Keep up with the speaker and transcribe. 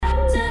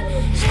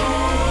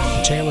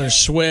Taylor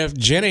Swift.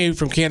 Jenny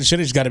from Kansas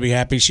City's got to be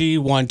happy. She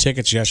won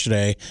tickets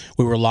yesterday.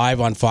 We were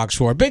live on Fox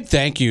 4. Big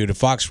thank you to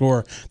Fox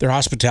 4. Their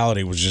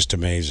hospitality was just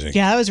amazing.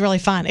 Yeah, that was really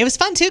fun. It was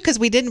fun, too, because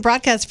we didn't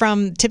broadcast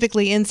from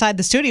typically inside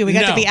the studio. We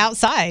got to be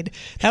outside.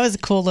 That was a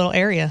cool little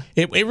area.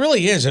 It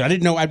really is. I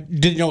didn't know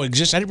it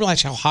existed. I didn't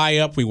realize how high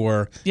up we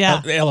were.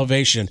 Yeah. The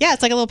elevation. Yeah,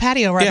 it's like a little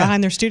patio right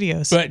behind their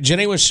studios. But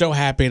Jenny was so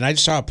happy, and I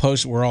just saw a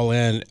post that we're all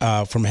in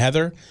from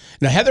Heather.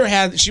 Now, Heather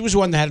she was the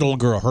one that had a little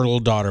girl. Her little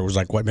daughter was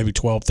like, maybe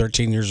 12,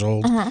 13 years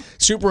old.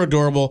 Super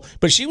adorable.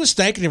 But she was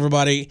thanking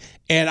everybody,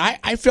 and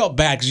I felt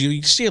bad because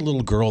you see a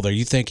little girl there.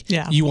 You think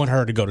you want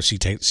her to go to see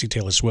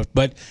Taylor Swift.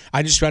 But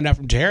I just found out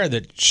from Tara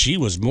that she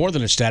was more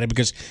than ecstatic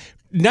because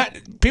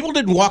people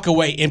didn't walk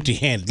away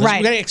empty-handed. We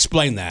got to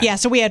explain that. Yeah,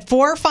 so we had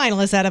 4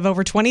 finalists out of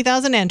over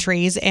 20,000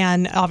 entries,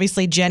 and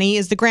obviously Jenny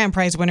is the grand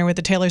prize winner with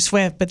the Taylor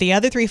Swift, but the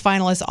other 3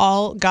 finalists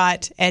all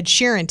got Ed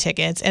Sheeran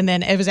tickets, and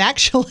then it was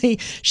actually,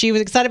 she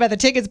was excited about the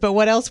tickets, but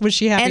what else was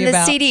she happy about? And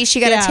the CD, she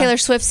got a Taylor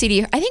Swift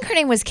CD. I think her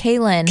name was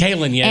Kaylin.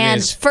 Kaylin, yeah, and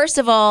it is. First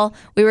of all,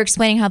 we were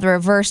explaining how the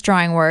reverse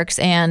drawing works,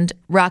 and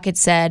Rocket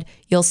said,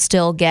 you'll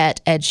still get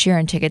Ed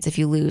Sheeran tickets if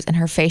you lose, and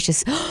her face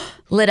just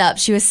lit up.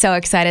 She was so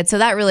excited. So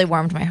that really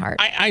warmed my heart.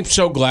 I'm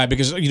so glad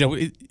because,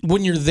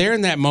 when you're there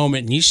in that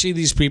moment and you see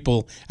these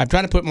people, I'm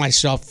trying to put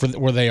myself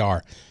where they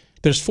are.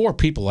 There's 4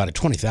 people out of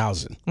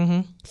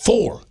 20,000.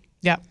 4.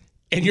 Yeah.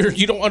 And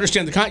you don't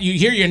understand you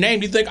hear your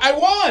name, you think, I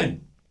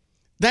won.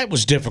 That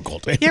was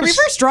difficult.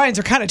 Reverse drawings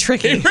are kind of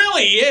tricky. It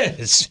really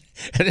is.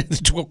 And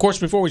of course,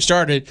 before we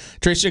started,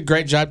 Tracy,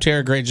 great job.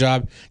 Tara, great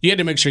job. You had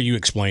to make sure you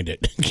explained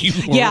it.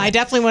 I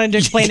definitely wanted to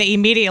explain it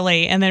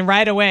immediately. And then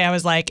right away, I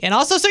was like, and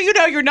also so you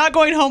know, you're not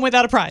going home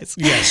without a prize.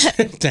 Yes.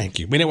 Thank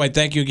you. Anyway,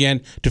 thank you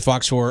again to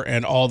Fox 4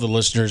 and all the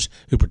listeners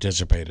who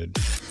participated.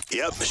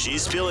 Yep,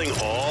 she's spilling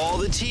all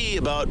the tea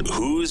about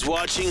who's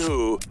watching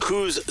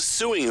who's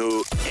suing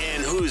who,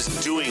 and who's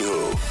doing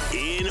who.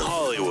 In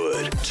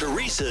Hollywood,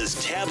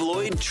 Teresa's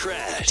tabloid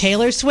trash.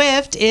 Taylor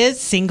Swift is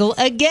single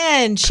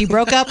again. She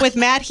broke up with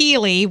Matt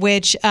Healy,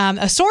 which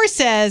a source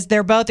says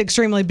they're both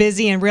extremely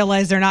busy and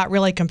realize they're not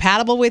really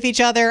compatible with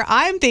each other.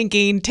 I'm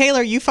thinking,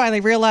 Taylor, you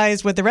finally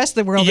realized what the rest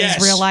of the world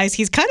has realized.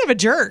 He's kind of a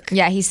jerk.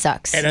 Yeah, he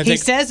sucks. And he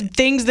says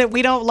things that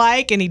we don't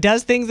like, and he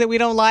does things that we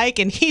don't like,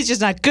 and he's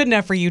just not good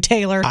enough for you,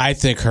 Taylor. I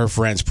think her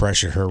friends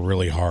pressured her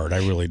really hard. I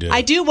really do.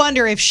 I do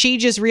wonder if she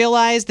just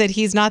realized that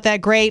he's not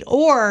that great,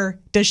 or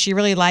does she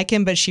really like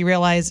him, but she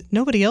realized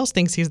nobody else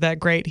thinks he's that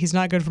great. He's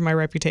not good for my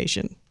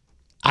reputation.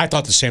 I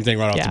thought the same thing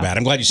right off the bat.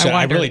 I'm glad you said it.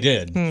 I really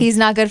did. He's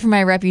not good for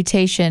my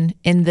reputation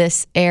in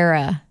this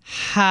era.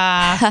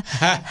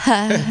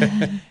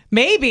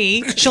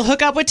 Maybe she'll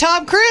hook up with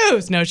Tom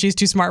Cruise. No, she's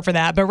too smart for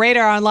that. But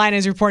Radar Online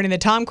is reporting that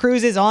Tom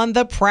Cruise is on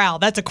the prowl.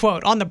 That's a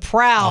quote. On the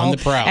prowl. On the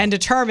prowl. And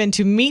determined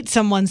to meet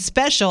someone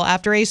special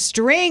after a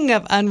string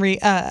of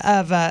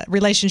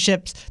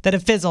relationships that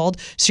have fizzled.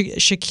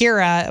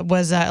 Shakira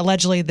was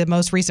allegedly the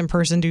most recent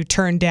person to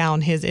turn down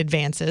his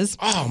advances.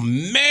 Oh,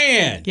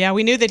 man. Yeah,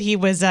 we knew that he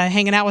was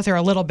hanging out with her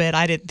a little bit.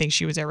 I didn't think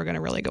she was ever going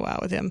to really go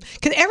out with him.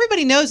 Because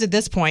everybody knows at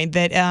this point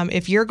that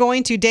if you're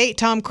going to date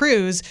Tom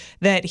Cruise,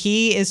 that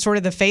he is sort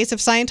of the face of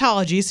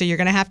Scientology, so you're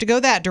going to have to go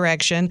that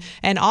direction.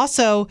 And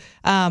also,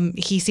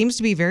 he seems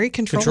to be very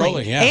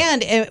controlling. Yeah.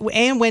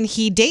 And when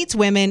he dates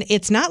women,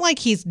 it's not like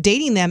he's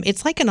dating them.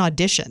 It's like an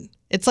audition.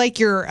 It's like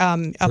you're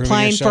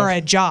applying for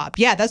a job.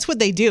 Yeah, that's what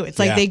they do. It's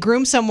like they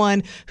groom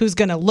someone who's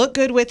going to look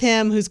good with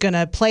him, who's going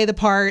to play the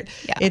part.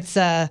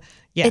 Yeah.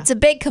 It's a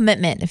big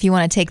commitment if you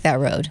want to take that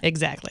road.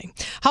 Exactly.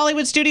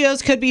 Hollywood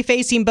studios could be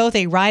facing both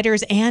a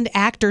writers' and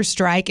actors'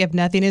 strike if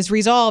nothing is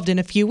resolved in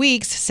a few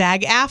weeks.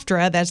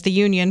 SAG-AFTRA, that's the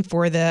union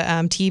for the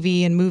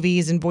TV and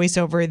movies and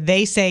voiceover,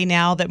 they say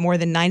now that more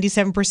than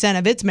 97%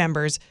 of its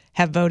members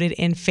have voted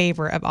in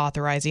favor of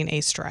authorizing a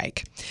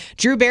strike.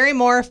 Drew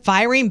Barrymore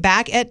firing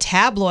back at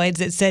tabloids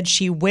that said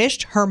she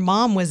wished her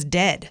mom was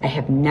dead. I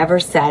have never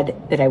said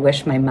that I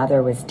wish my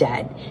mother was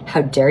dead.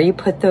 How dare you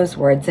put those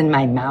words in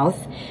my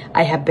mouth?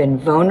 I have been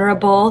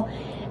vulnerable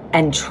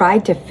and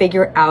tried to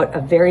figure out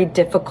a very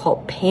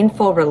difficult,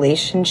 painful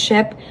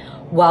relationship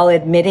while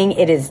admitting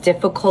it is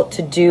difficult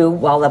to do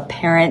while a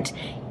parent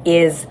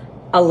is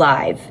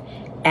alive.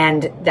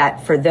 And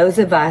that for those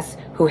of us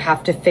who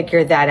have to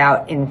figure that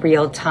out in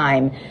real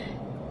time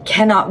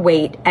cannot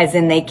wait, as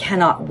in they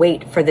cannot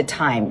wait for the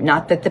time,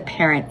 not that the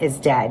parent is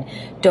dead.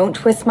 Don't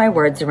twist my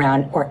words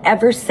around or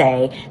ever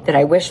say that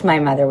I wish my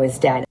mother was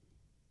dead.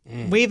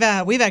 We've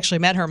actually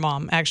met her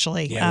mom at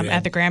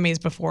the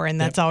Grammys before,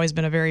 and that's always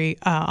been a very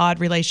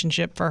odd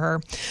relationship for her.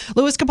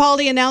 Louis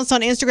Capaldi announced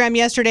on Instagram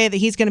yesterday that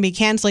he's going to be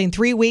canceling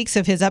 3 weeks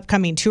of his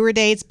upcoming tour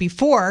dates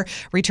before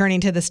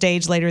returning to the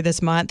stage later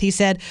this month. He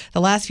said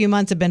the last few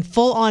months have been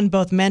full on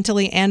both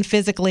mentally and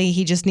physically.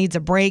 He just needs a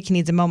break. He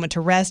needs a moment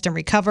to rest and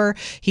recover.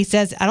 He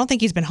says, I don't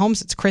think he's been home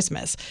since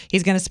Christmas.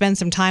 He's going to spend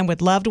some time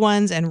with loved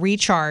ones and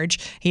recharge.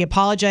 He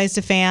apologized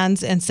to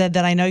fans and said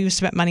that I know you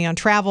spent money on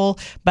travel,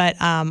 but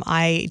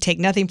I take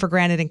nothing for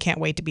granted and can't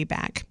wait to be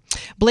back.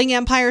 Bling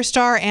Empire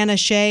star Anna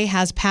Shea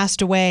has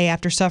passed away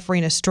after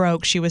suffering a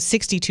stroke. She was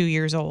 62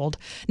 years old.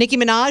 Nicki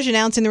Minaj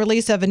announcing the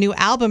release of a new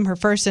album, her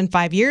first in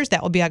 5 years.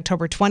 That will be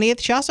October 20th.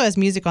 She also has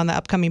music on the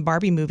upcoming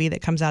Barbie movie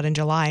that comes out in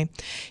July.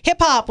 Hip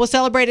hop will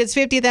celebrate its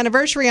 50th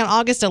anniversary on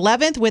August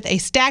 11th with a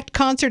stacked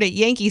concert at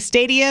Yankee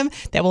Stadium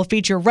that will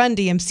feature Run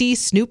DMC,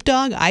 Snoop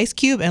Dogg, Ice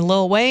Cube, and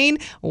Lil Wayne.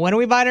 When are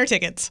we buying our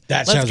tickets?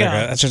 That sounds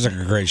like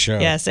a great show.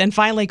 Yes, and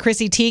finally,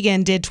 Chrissy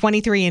Teigen did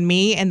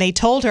 23andMe, and they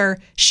told her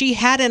she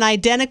had an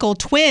identical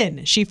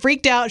twin. She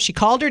freaked out. She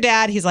called her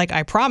dad. He's like,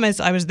 I promise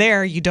I was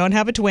there. You don't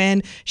have a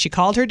twin. She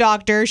called her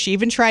doctor. She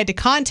even tried to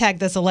contact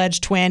this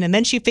alleged twin, and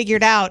then she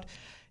figured out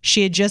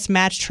she had just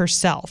matched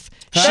herself.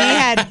 She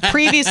had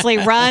previously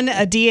run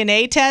a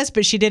DNA test,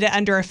 but she did it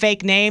under a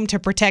fake name to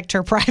protect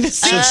her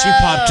privacy. So she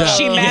popped up.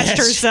 She matched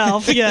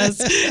herself.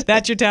 Yes.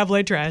 That's your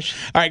tabloid trash.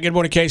 All right. Good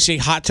morning, Casey.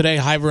 Hot today.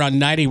 High around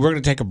 90. We're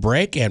going to take a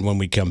break. And when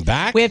we come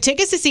back, we have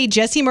tickets to see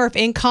Jesse Murph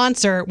in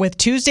concert with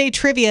Tuesday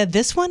Trivia.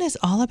 This one is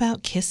all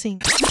about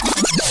kissing.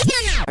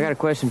 I got a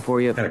question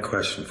for you.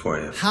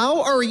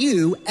 How are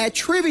you at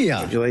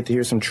trivia? Would you like to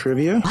hear some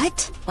trivia?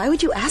 What? Why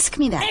would you ask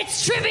me that?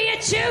 It's Trivia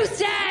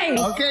Tuesday!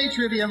 Okay,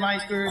 Trivia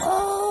Meisters.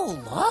 Oh,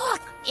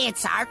 look.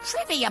 It's our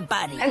trivia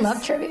buddy. I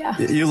love trivia.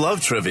 You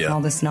love trivia.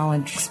 All this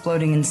knowledge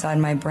exploding inside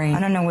my brain. I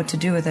don't know what to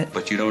do with it.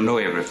 But you don't know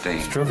everything.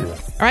 It's Trivia. All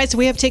right, so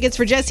we have tickets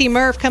for Jesse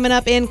Murph coming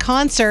up in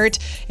concert.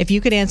 If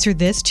you could answer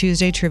this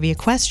Tuesday trivia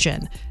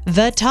question,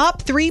 the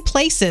top 3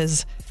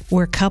 places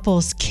where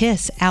couples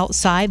kiss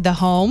outside the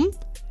home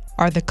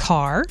are the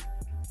car,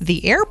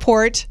 the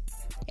airport,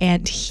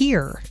 and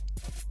here.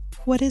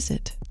 What is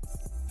it?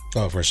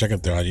 oh, for a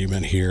second there, you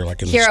meant here,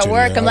 like in Here the at studio.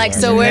 work, I'm like,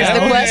 so where's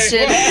the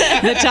question?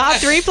 The top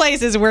 3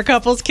 places where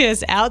couples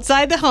kiss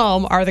outside the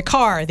home are the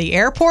car, the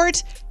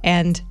airport,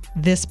 and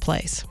this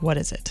place. What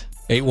is it?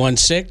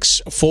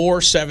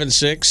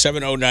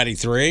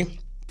 816-476-7093.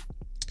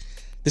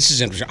 This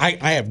is interesting.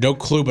 I have no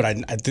clue, but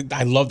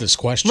I love this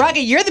question.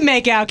 Rocket, you're the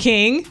makeout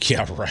king.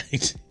 Yeah,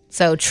 right.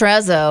 So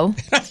Trezzo.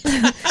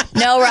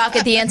 No,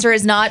 Rocket, the answer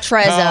is not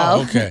Trezzo.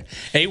 Oh, okay.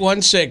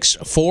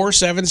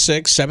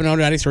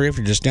 816-476-7093 if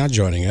you're just now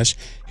joining us.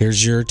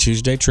 Here's your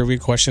Tuesday trivia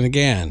question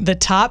again. The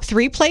top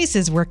 3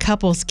 places where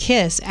couples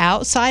kiss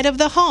outside of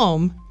the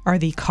home are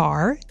the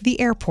car, the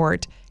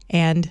airport,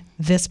 and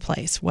this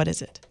place. What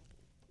is it?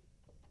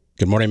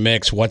 Good morning,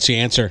 Mix. What's the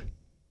answer?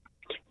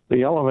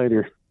 The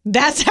elevator.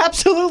 That's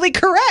absolutely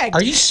correct.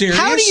 Are you serious?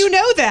 How do you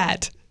know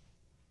that?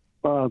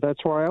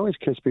 That's where I always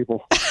kiss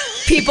people.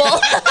 People.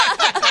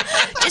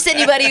 Just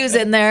anybody who's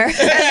in there.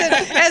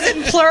 As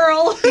in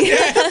plural.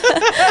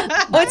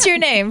 What's your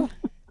name?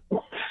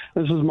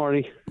 This is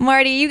Marty.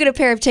 Marty, you get a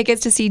pair of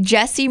tickets to see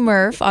Jesse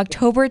Murph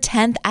October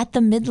 10th at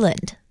the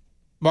Midland.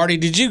 Marty,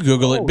 did you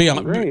Google it?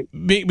 Great.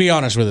 Be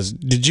honest with us.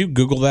 Did you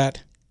Google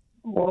that?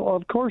 Well,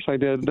 of course I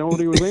did.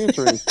 Nobody was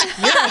answering.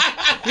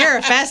 You're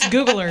a fast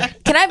Googler.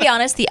 Can I be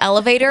honest? The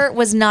elevator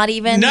was not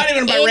even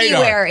on my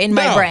anywhere radar. in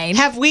my brain.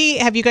 Have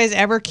you guys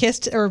ever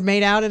kissed or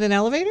made out in an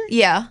elevator?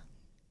 Yeah.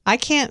 I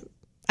can't.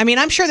 I mean,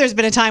 I'm sure there's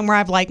been a time where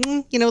I've like,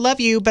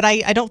 love you, but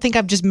I don't think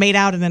I've just made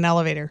out in an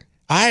elevator.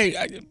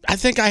 I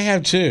think I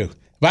have too.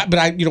 But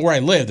I, where I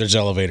live, there's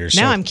elevators.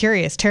 Now so. I'm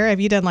curious. Tara, have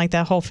you done like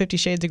that whole 50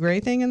 Shades of Grey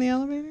thing in the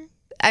elevator?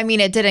 I mean,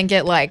 it didn't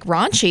get like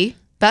raunchy.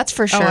 That's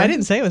for sure. Oh, I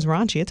didn't say it was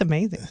raunchy. It's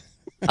amazing.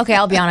 Okay,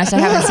 I'll be honest. I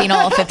haven't seen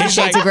all of 50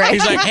 Shades of Grey.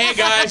 He's like, hey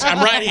guys, I'm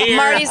right here.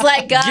 Marty's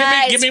like,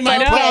 guys, give me my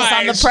focus prize.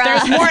 on the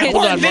prize. There's more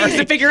important things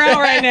to figure out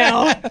right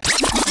now.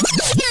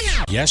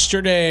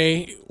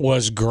 Yesterday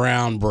was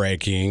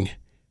groundbreaking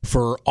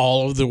for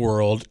all of the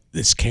world.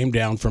 This came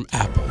down from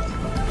Apple.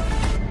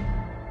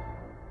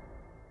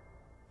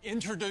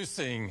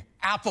 Introducing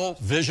Apple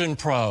Vision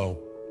Pro.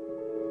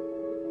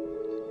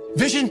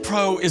 Vision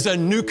Pro is a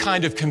new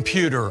kind of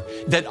computer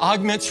that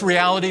augments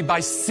reality by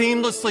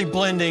seamlessly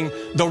blending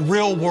the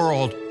real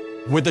world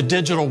with the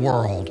digital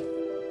world.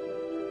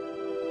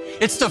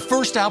 It's the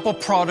first Apple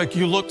product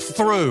you look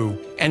through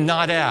and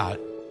not at.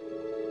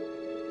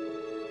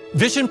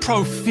 Vision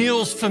Pro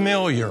feels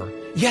familiar,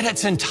 yet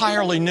it's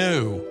entirely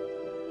new.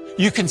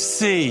 You can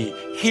see,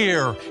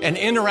 hear, and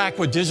interact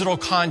with digital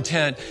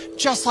content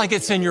just like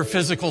it's in your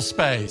physical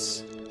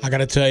space. I got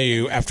to tell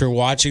you, after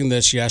watching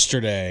this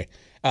yesterday,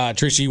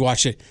 Teresa, you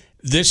watched it.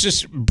 This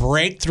is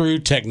breakthrough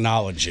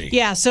technology.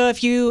 Yeah, so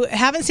if you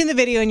haven't seen the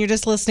video and you're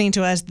just listening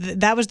to us,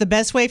 that was the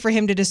best way for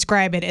him to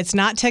describe it. It's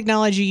not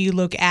technology you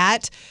look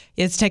at,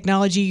 it's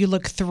technology you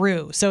look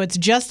through. So it's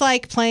just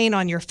like playing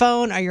on your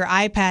phone or your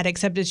iPad,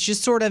 except it's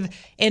just sort of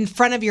in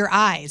front of your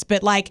eyes.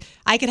 But like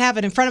I could have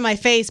it in front of my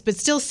face, but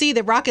still see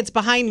that Rocket's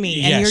behind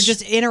me and you're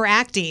just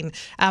interacting.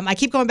 I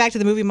keep going back to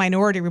the movie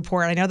Minority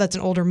Report. I know that's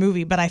an older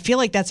movie, but I feel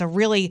like that's what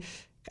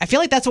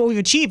we've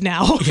achieved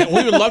now. Yeah,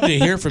 we would love to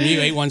hear from you,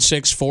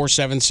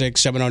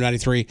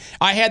 816-476-7093.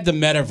 I had the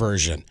meta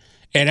version,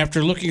 and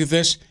after looking at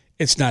this,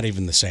 it's not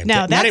even the same.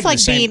 No, that's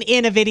like being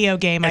in a video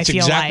game, I feel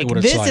exactly like. What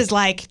it's this like. is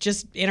like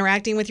just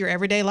interacting with your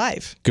everyday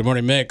life. Good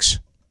morning, Mix.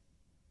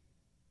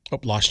 Oh,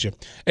 lost you.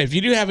 If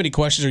you do have any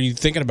questions or you're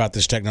thinking about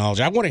this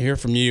technology, I want to hear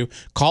from you.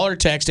 Call or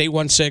text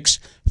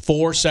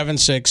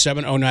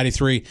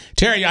 816-476-7093.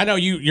 Terry, I know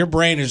your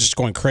brain is just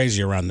going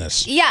crazy around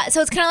this. Yeah,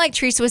 so it's kind of like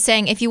Teresa was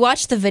saying. If you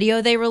watch the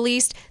video they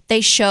released,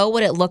 they show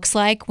what it looks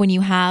like when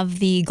you have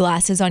the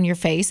glasses on your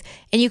face,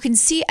 and you can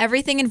see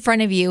everything in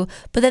front of you,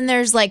 but then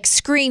there's like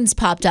screens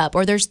popped up,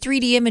 or there's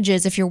 3D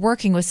images if you're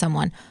working with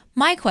someone.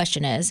 My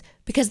question is,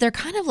 because they're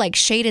kind of like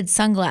shaded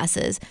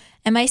sunglasses,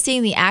 am I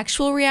seeing the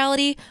actual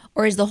reality,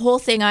 or is the whole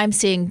thing I'm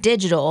seeing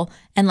digital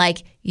and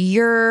like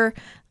you're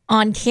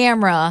on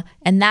camera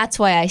and that's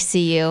why I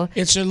see you?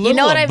 It's a little You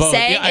know what of I'm both.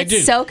 saying? Yeah, I It's do.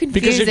 so confusing.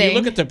 Because if you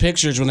look at the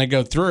pictures when they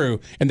go through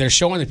and they're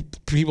showing the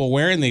people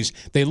wearing these,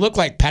 they look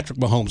like Patrick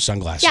Mahomes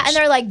sunglasses. Yeah, and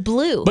they're like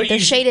blue. They're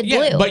shaded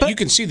blue. But you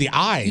can see the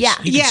eyes. Yeah.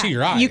 You can see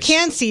your eyes. You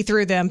can see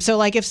through them. So,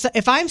 like,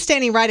 if I'm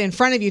standing right in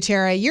front of you,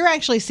 Tara, you're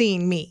actually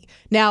seeing me.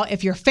 Now,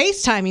 if you're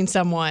FaceTiming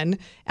someone,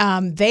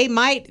 they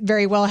might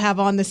very well have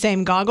on the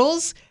same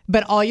goggles,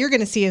 but all you're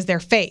going to see is their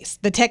face.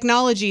 The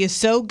technology is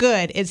so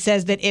good, it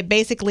says that it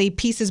basically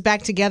pieces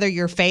back together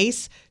your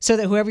face so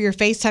that whoever you're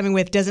FaceTiming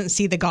with doesn't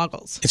see the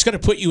goggles. It's going to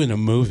put you in a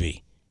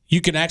movie.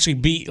 You can actually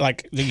be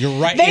like, you're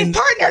right. They've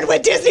partnered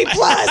with Disney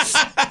Plus.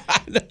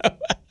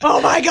 Oh,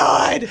 my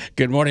God.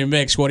 Good morning,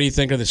 Mix. What do you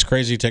think of this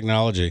crazy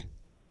technology?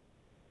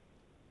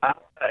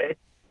 It's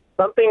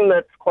something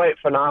that's quite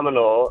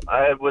phenomenal.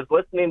 I was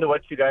listening to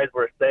what you guys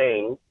were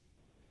saying.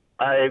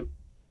 I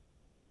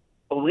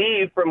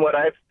believe from what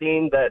I've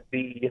seen that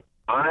the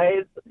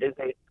eyes is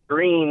a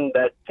screen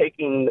that's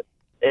taking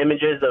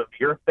images of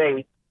your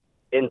face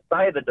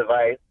inside the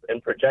device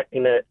and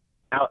projecting it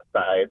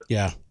outside.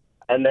 Yeah.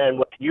 And then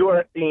what you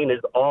are seeing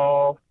is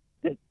all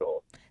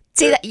digital.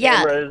 See that? Yeah.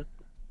 Cameras,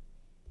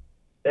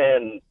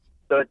 and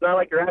so it's not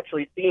like you're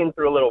actually seeing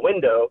through a little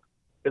window,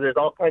 because there's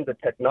all kinds of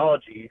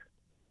technology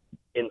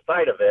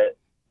inside of it.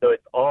 So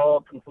it's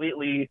all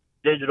completely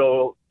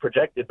digital,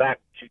 projected back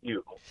to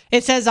you.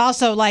 It says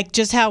also, like,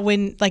 just how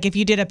when, like, if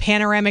you did a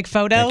panoramic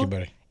photo, Thank you,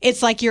 buddy.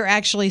 it's like you're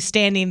actually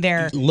standing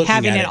there Looking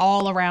having at it it.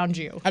 all around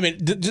you. I mean,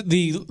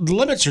 the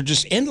limits are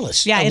just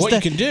endless Yeah, of it's what the,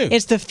 you can do.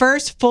 It's the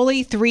first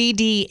fully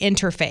 3D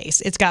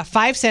interface. It's got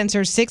 5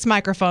 sensors, 6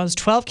 microphones,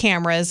 12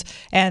 cameras,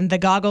 and the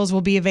goggles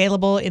will be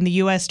available in the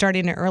U.S.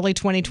 starting in early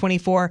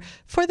 2024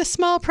 for the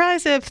small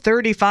price of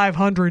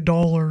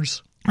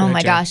 $3,500. Oh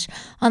my gosh.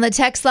 On the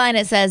text line,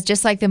 it says,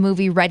 just like the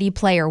movie Ready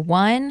Player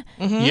One,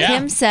 Yeah.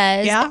 Kim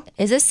says, Yeah.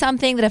 is this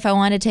something that if I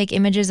wanted to take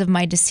images of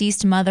my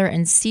deceased mother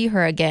and see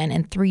her again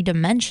in 3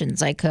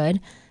 dimensions, I could?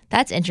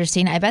 That's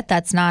interesting. I bet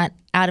that's not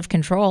out of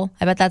control.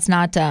 I bet that's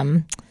not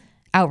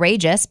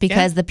outrageous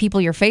because the people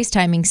you're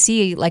FaceTiming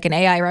see like an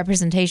AI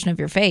representation of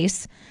your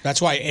face.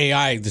 That's why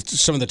AI,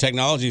 some of the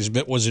technologies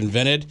was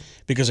invented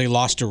because they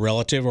lost a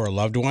relative or a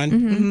loved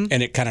one,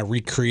 and it kind of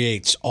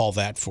recreates all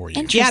that for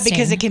you. Yeah,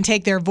 because it can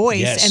take their voice,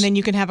 Yes. and then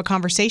you can have a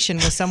conversation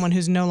with someone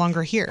who's no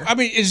longer here. I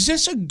mean, is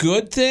this a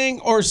good thing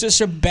or is this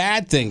a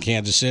bad thing,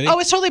 Kansas City? Oh,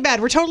 it's totally bad.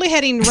 We're totally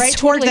heading right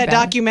toward totally that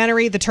bad.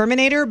 documentary, The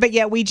Terminator, but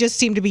yet we just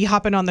seem to be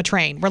hopping on the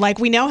train. We're like,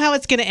 we know how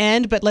it's going to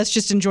end, but let's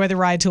just enjoy the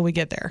ride till we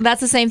get there. That's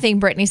the same thing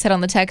Brittany said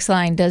on the text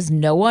line. Does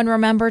no one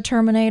remember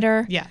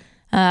Terminator? Yeah.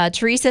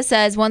 Teresa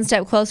says, one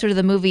step closer to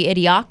the movie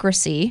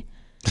Idiocracy.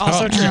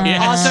 Also true.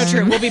 Also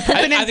true. We'll be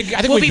pooping I think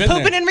we'll we've be been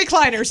pooping there. in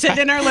recliners sitting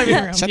in our living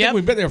room. I think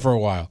we've been there for a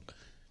while.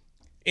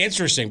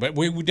 Interesting, but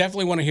we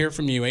definitely want to hear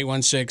from you.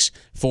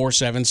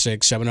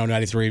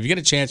 816-476-7093. If you get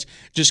a chance,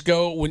 just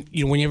go when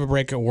you have a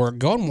break at work,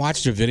 go and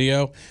watch the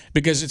video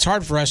because it's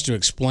hard for us to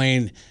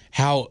explain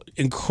how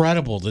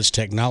incredible this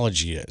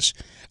technology is.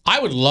 I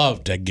would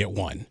love to get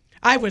one.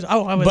 I would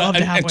love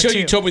to have until one too.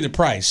 you told me the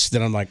price,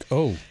 then I'm like,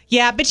 oh.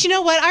 Yeah, but you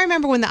know what? I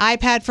remember when the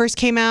iPad first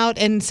came out,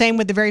 and same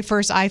with the very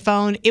first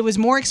iPhone. It was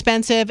more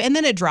expensive, and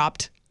then it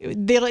dropped.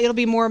 It'll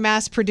be more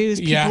mass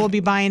produced. People will be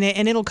buying it,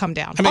 and it'll come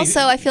down.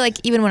 Also, I feel like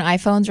even when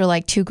iPhones are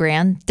like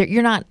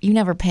 $2,000, you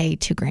never pay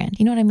 $2,000.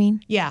 You know what I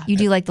mean? Yeah. You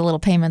do like the little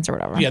payments or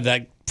whatever. Yeah,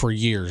 that for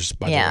years,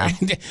 by the way.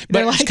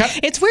 They're like,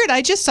 it's weird.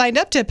 I just signed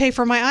up to pay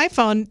for my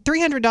iPhone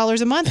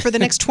 $300 a month for the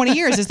next 20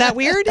 years. Is that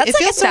weird? That's it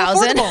like feels so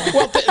 $1,000. affordable.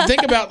 Well,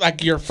 think about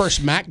like your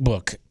first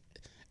MacBook.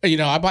 You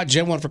know, I bought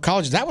Gen 1 for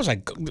college. That was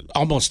like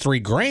almost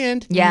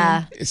 $3,000.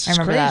 Yeah, It's I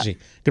remember crazy.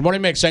 Good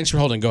morning, Mix. Thanks for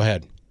holding. Go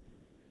ahead.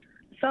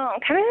 So I'm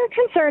kind of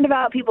concerned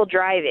about people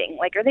driving.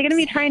 Like, are they going to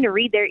be trying to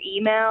read their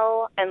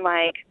email and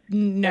like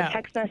their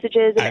text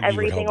messages and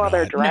everything while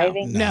they're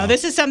driving? No,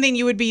 this is something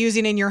you would be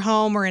using in your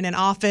home or in an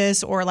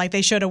office, or like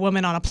they showed a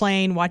woman on a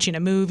plane watching a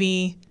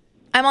movie.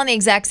 I'm on the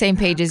exact same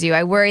page as you.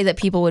 I worry that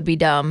people would be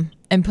dumb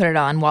and put it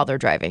on while they're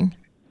driving.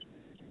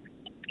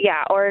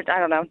 Yeah, or I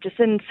don't know, just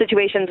in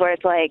situations where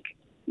it's like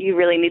you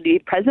really need to be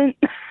present.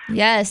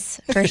 Yes,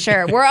 for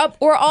sure. We're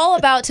all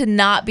about to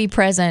not be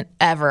present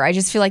ever. I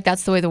just feel like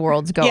that's the way the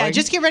world's going. Yeah,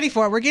 just get ready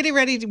for it. We're getting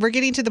ready. We're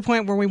getting to the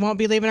point where we won't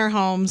be leaving our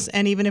homes,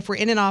 and even if we're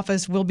in an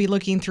office, we'll be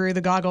looking through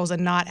the goggles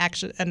and not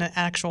an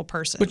actual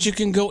person. But you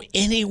can go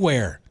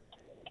anywhere.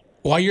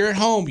 While you're at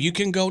home, you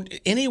can go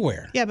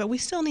anywhere. Yeah, but we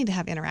still need to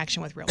have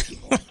interaction with real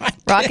people.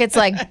 Rocket's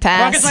like,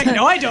 pass. Rocket's like,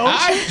 no, I don't.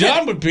 I'm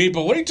done with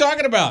people. What are you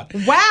talking about?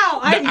 Wow,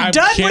 I'm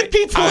done with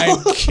people.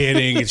 I'm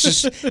kidding. It's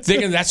just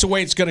thinking that's the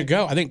way it's going to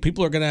go. I think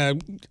people are going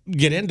to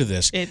get into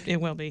this.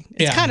 It will be.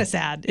 It's kind of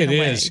sad in it a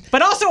way. is.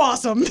 But also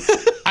awesome.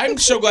 I'm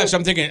so glad. So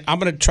I'm thinking I'm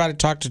going to try to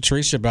talk to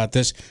Teresa about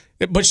this.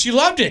 But she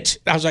loved it.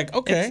 I was like,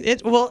 okay.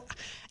 Well,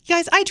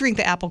 guys, I drink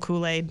the apple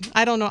Kool-Aid.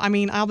 I don't know. I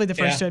mean, I'll be the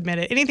first to admit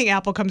it. Anything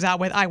Apple comes out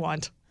with, I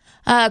want.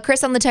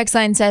 Chris on the text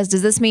line says,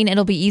 does this mean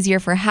it'll be easier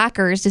for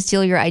hackers to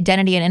steal your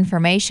identity and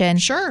information?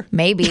 Sure.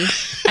 Maybe.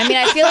 I mean,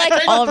 I feel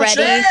like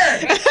already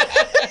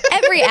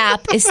every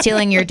app is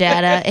stealing your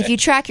data. If you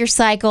track your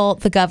cycle,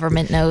 the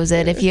government knows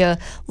it. If you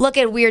look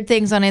at weird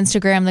things on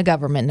Instagram, the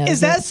government knows it.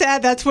 Is that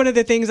sad? That's one of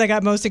the things I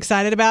got most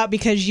excited about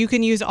because you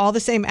can use all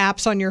the same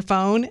apps on your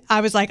phone.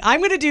 I was like,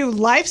 I'm going to do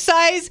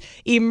life-size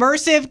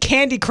immersive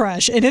Candy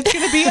Crush, and it's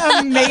going to be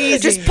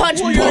amazing. Just punch.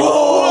 Boom.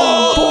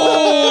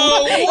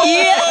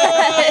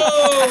 Yes.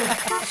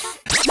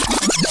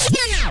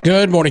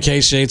 Good morning,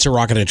 KC. It's a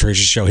Rocket and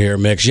Teresa show here at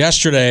Mix.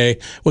 Yesterday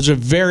was a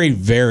very,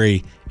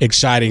 very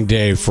exciting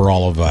day for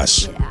all of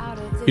us.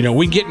 You know,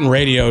 we get in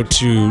radio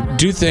to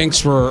do things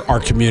for our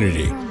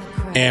community.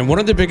 And one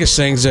of the biggest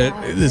things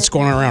that's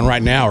going around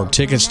right now are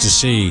tickets to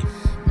see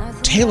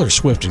Taylor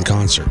Swift in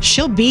concert.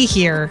 She'll be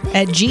here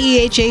at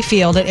GEHA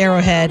Field at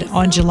Arrowhead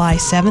on July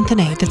 7th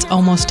and 8th. It's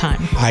almost time.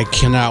 I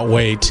cannot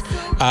wait.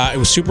 It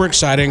was super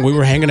exciting. We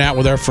were hanging out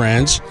with our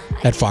friends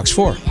at Fox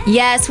 4.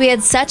 Yes, we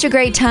had such a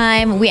great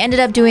time. We ended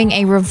up doing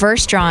a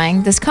reverse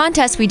drawing. This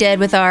contest we did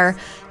with our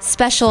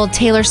special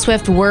Taylor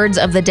Swift Words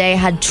of the Day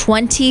had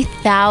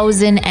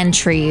 20,000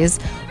 entries.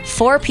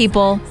 4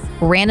 people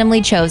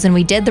randomly chosen.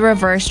 We did the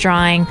reverse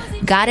drawing,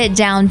 got it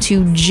down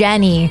to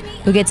Jenny,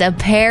 who gets a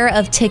pair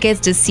of tickets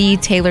to see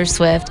Taylor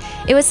Swift.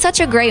 It was such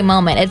a great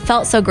moment. It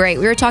felt so great.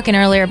 We were talking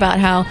earlier about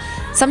how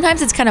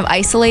sometimes it's kind of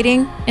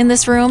isolating in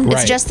this room. Right.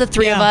 It's just the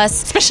three of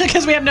us. Especially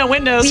because we have no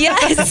windows.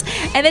 Yes.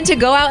 And then to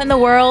go out in the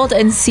world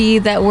and see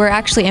that we're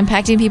actually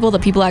impacting people,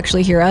 that people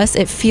actually hear us,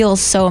 it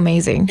feels so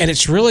amazing. And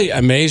it's really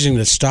amazing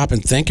to stop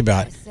and think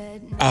about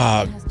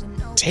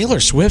Taylor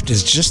Swift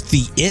is just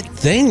the it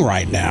thing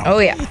right now. Oh,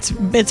 yeah.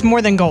 It's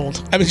more than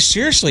gold. I mean,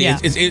 seriously, Yeah.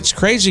 it's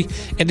crazy.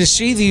 And to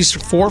see these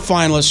 4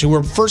 finalists who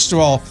were, first of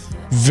all,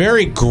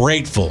 very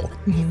grateful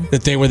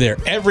that they were there,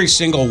 every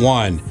single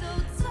one.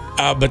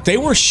 But they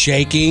were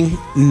shaking,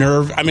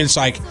 nerve. I mean, it's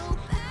like,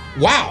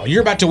 wow,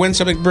 you're about to win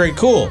something very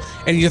cool.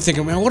 And you're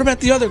thinking, man, what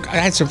about the other? I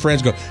had some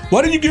friends go,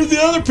 why didn't you give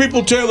the other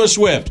people Taylor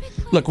Swift?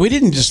 Look, we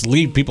didn't just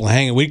leave people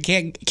hanging. We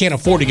can't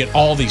afford to get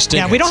all these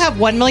tickets. Yeah, we don't have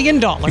 $1 million.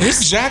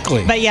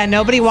 Exactly. But yeah,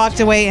 nobody walked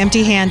away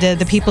empty-handed.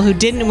 The people who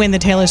didn't win the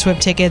Taylor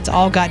Swift tickets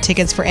all got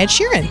tickets for Ed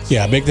Sheeran.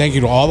 Yeah, big thank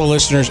you to all the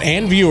listeners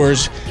and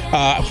viewers.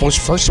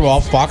 First of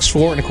all, Fox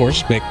 4 and, of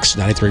course, Mix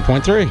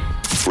 93.3.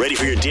 Ready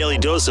for your daily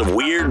dose of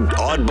weird,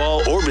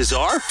 oddball, or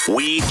bizarre?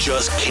 We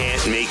just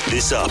can't make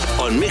this up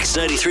on Mix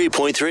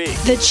 93.3.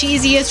 The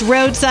cheesiest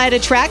roadside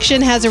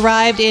attraction has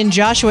arrived in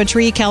Joshua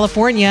Tree,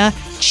 California.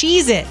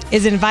 Cheez-It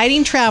is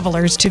inviting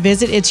travelers to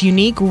visit its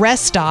unique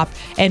rest stop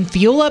and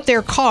fuel up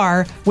their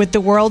car with the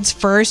world's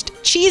first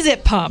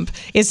Cheez-It pump.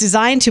 It's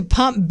designed to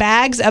pump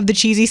bags of the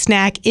cheesy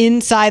snack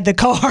inside the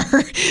car.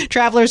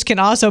 Travelers can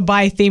also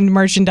buy themed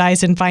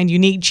merchandise and find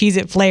unique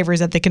Cheez-It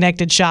flavors at the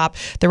connected shop.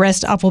 The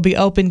rest stop will be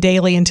open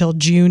daily until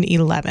June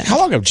 11th. How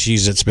long have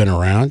Cheez-Its been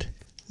around?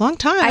 Long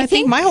time. I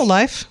think my whole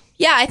life.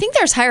 Yeah, I think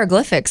there's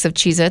hieroglyphics of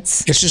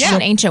Cheez-Its It's just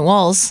on ancient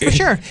walls. For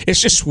sure.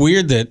 It's just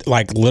weird that,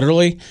 like,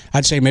 literally,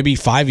 I'd say maybe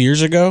 5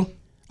 years ago,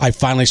 I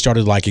finally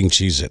started liking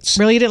Cheez-Its.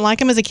 Really, you didn't like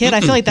them as a kid? I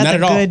feel like that's Not a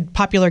at all. good,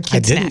 popular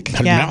kid snack.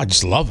 Now I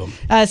just love them.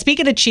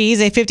 Speaking of cheese,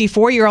 a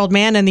 54-year-old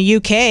man in the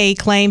UK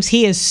claims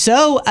he is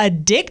so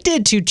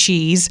addicted to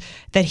cheese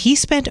that he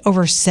spent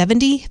over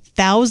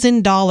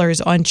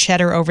 $70,000 on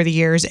cheddar over the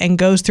years and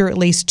goes through at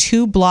least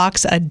 2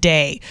 blocks a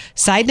day.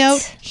 Side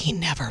note, he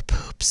never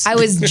poops. I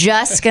was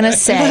just going to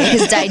say,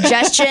 his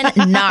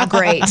digestion, not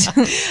great.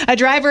 A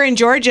driver in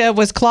Georgia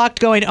was clocked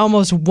going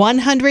almost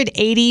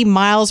 180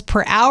 miles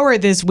per hour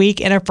this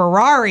week in a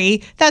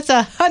Ferrari. That's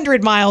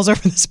 100 miles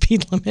over the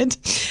speed limit.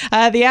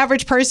 The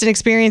average person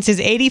experiences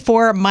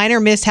 84 minor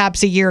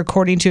mishaps a year,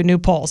 according to a new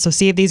poll. So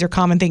see if these are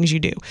common things you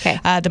do. Okay.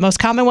 The most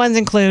common ones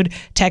include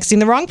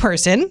texting the wrong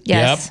person.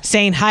 Yes. Yep.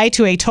 Saying hi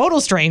to a total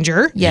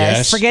stranger.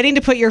 Yes. Forgetting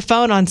to put your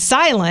phone on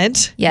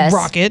silent. Yes.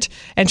 Rocket.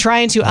 And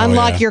trying to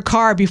unlock your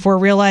car before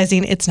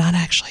realizing it's not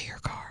actually your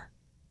car.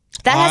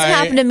 That hasn't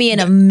happened to me in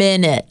a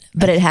minute,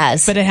 but it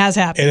has. But it has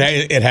happened.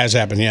 It has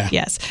happened, yeah.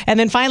 Yes. And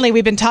then finally,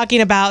 we've been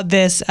talking about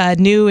this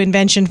new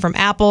invention from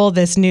Apple,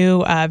 this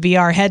new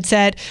VR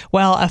headset.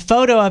 Well, a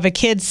photo of a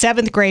kid's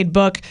 7th grade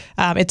book,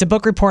 it's a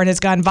book report, has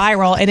gone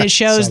viral, and it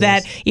shows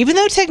that even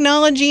though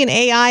technology and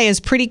AI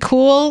is pretty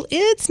cool,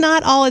 it's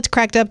not all it's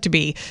cracked up to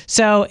be.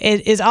 So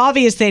it is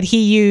obvious that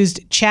he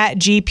used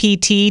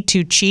ChatGPT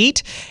to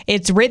cheat.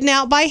 It's written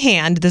out by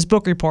hand, this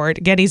book report.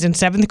 Getty's in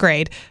 7th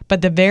grade,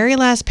 but the very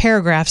last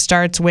paragraph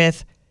starts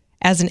with,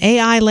 As an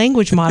AI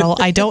language model,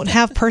 I don't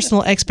have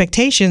personal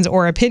expectations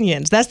or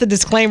opinions. That's the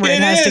disclaimer it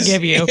has to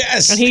give you.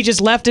 Yes. And he just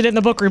left it in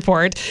the book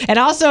report. And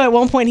also, at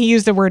one point, he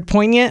used the word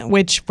poignant,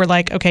 which we're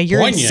like, okay,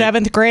 you're in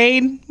 7th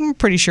grade. I'm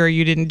pretty sure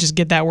you didn't just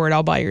get that word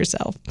all by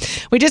yourself.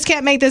 We Just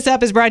Can't Make This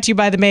Up is brought to you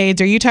by The Maids.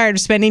 Are you tired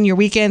of spending your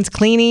weekends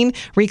cleaning?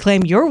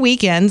 Reclaim your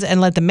weekends and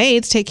let The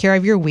Maids take care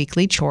of your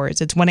weekly chores.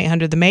 It's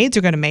 1-800-THE-MAIDS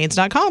or go to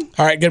maids.com.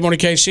 All right, good morning,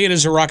 KC. It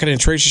is the Rocket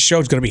and Teresa show.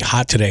 It's going to be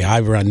hot today,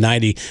 high around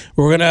 90.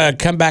 We're going to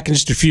come back in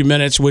just a few minutes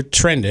with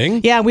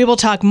trending. Yeah, we will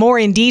talk more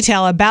in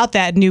detail about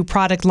that new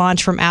product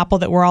launch from Apple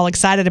that we're all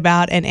excited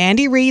about, and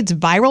Andy Reid's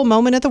viral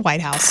moment at the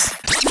White House.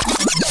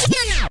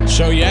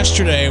 So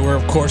yesterday, we're,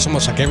 of course,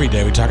 almost like every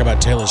day, we talk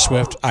about Taylor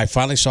Swift. I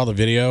finally saw the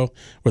video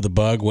where the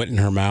bug went in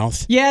her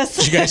mouth. Yes.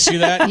 Did you guys see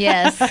that?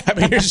 Yes. I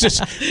mean, here's this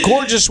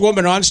gorgeous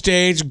woman on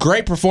stage,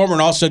 great performer,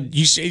 and also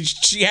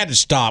she had to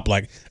stop,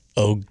 like,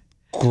 oh,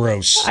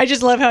 gross. I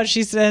just love how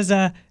she says,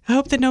 I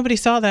hope that nobody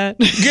saw that.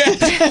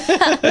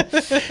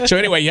 So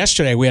anyway,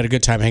 yesterday we had a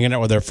good time hanging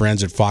out with our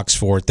friends at Fox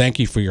 4. Thank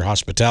you for your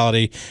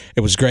hospitality.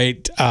 It was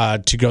great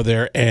to go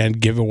there and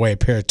give away a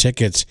pair of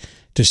tickets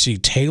to see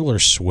Taylor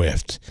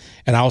Swift.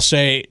 And I'll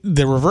say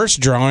the reverse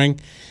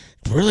drawing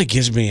really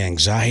gives me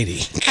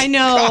anxiety. I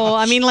know.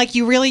 I mean, like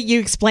you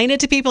explain it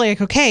to people like,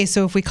 okay,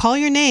 so if we call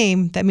your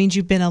name, that means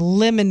you've been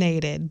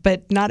eliminated.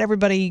 But not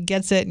everybody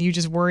gets it, and you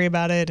just worry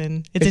about it,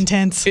 and it's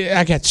intense.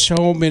 I got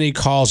so many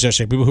calls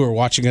yesterday, people who are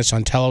watching us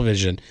on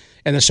television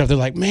and the stuff. They're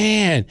like,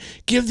 man,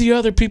 give the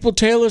other people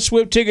Taylor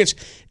Swift tickets.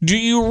 Do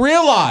you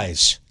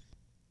realize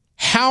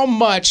how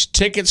much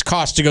tickets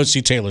cost to go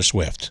see Taylor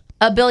Swift?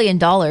 $1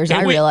 billion,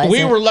 I realize.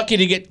 We were lucky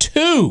to get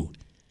 2.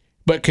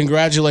 But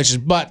congratulations.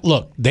 But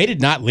look, they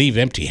did not leave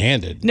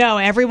empty-handed. No,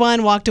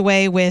 everyone walked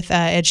away with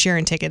Ed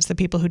Sheeran tickets, the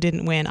people who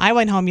didn't win. I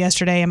went home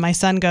yesterday and my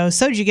son goes,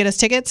 so did you get us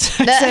tickets?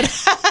 I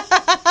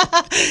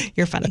said,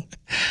 you're funny.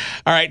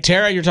 All right,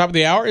 Tara, your top of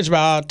the hour is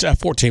about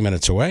 14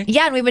 minutes away.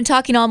 Yeah, and we've been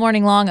talking all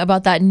morning long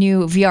about that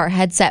new VR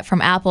headset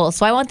from Apple.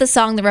 So I want the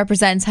song that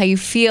represents how you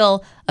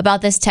feel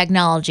about this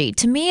technology.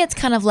 To me, it's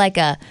kind of like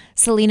a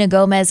Selena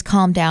Gomez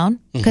calm down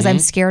because I'm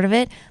scared of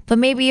it. But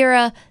maybe you're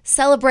a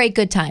celebrate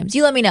good times.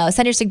 You let me know.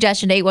 Send your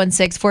suggestion to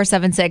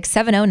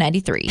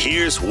 816-476-7093.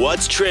 Here's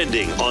what's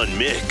trending on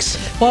Mix.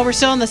 Well, we're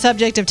still on the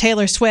subject of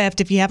Taylor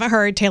Swift. If you haven't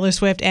heard, Taylor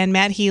Swift and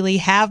Matt Healy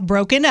have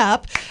broken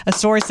up. A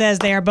source says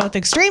they are both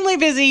extremely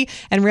busy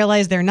and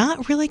realize they're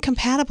not really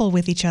compatible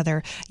with each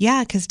other.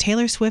 Yeah, because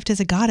Taylor Swift is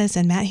a goddess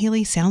and Matt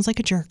Healy sounds like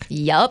a jerk.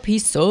 Yup, he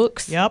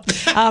sucks. Yep.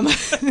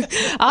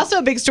 Also,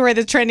 a big story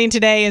that's trending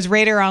today is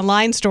Radar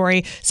Online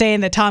story saying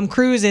that Tom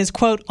Cruise is,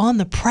 quote, on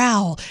the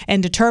prowl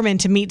and determined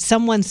to meet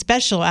someone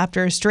special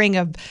after a string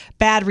of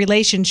bad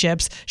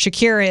relationships.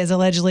 Shakira is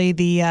allegedly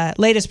the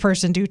latest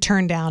person to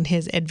turn down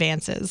his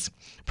advances.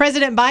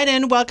 President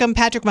Biden welcomed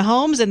Patrick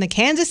Mahomes and the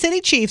Kansas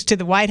City Chiefs to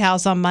the White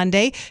House on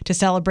Monday to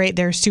celebrate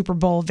their Super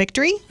Bowl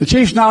victory. The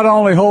Chiefs not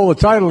only hold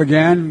the title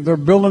again, they're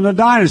building a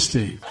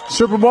dynasty.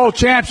 Super Bowl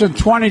champs in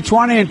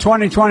 2020 and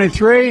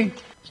 2023,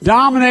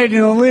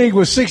 dominating the league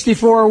with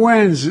 64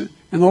 wins.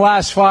 In the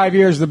last 5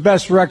 years, the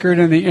best record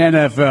in the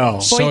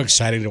NFL. So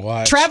exciting to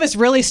watch. Travis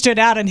really stood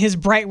out in his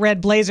bright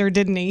red blazer,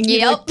 didn't he?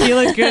 Yep. He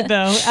looked good,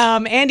 though.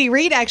 Andy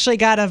Reid actually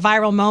got a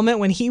viral moment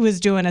when he was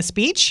doing a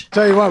speech.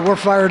 Tell you what, we're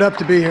fired up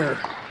to be here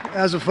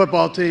as a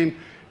football team.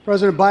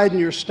 President Biden,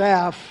 your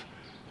staff,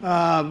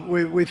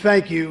 we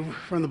thank you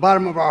from the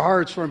bottom of our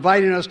hearts for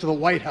inviting us to the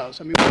White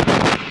House. I mean,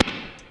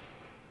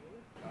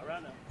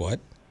 what?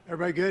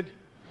 Everybody good?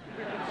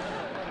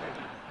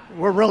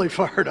 We're really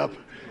fired up.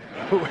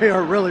 We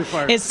are really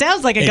fired. It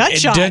sounds like a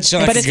gunshot,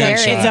 but it's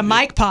a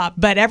mic pop.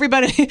 But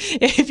everybody,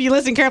 if you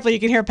listen carefully, you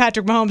can hear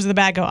Patrick Mahomes in the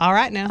back go, all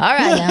right now. All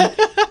right now.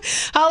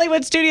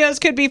 Hollywood studios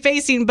could be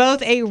facing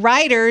both a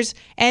writer's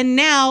and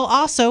now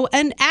also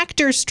an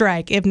actor's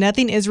strike if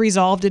nothing is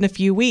resolved in a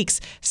few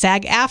weeks.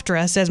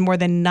 SAG-AFTRA says more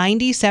than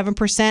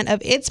 97% of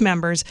its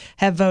members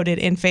have voted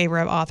in favor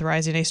of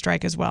authorizing a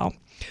strike as well.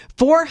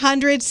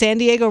 400 San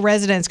Diego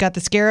residents got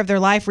the scare of their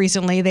life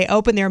recently. They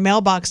opened their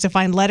mailbox to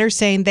find letters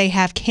saying they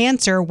have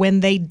cancer when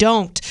they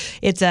don't.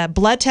 It's a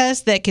blood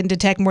test that can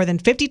detect more than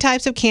 50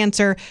 types of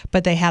cancer,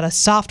 but they had a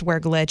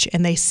software glitch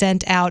and they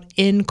sent out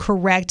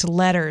incorrect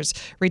letters.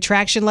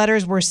 Retraction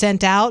letters were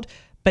sent out,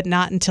 but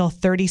not until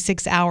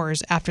 36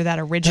 hours after that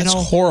original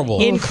That's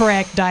horrible.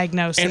 Incorrect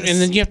diagnosis. And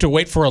then you have to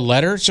wait for a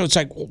letter. So it's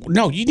like,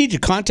 no, you need to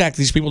contact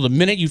these people the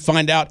minute you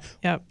find out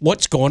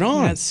what's going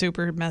on. That's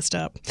super messed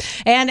up.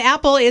 And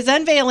Apple is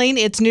unveiling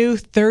its new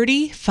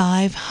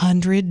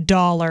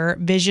 $3,500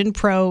 Vision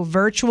Pro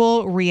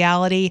virtual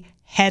reality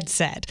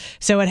headset.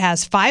 So it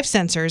has 5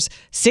 sensors,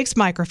 6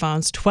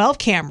 microphones, 12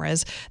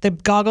 cameras. The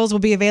goggles will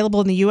be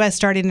available in the U.S.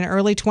 starting in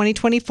early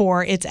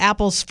 2024. It's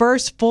Apple's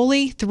first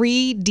fully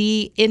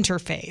 3D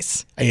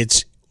interface.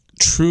 It's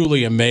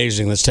truly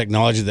amazing, this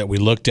technology that we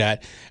looked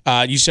at.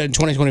 You said in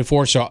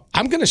 2024, so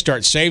I'm going to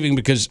start saving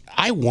because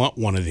I want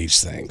one of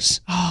these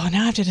things. Oh,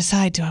 now I have to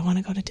decide, do I want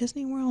to go to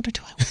Disney World or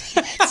do I want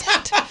a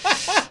headset?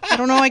 I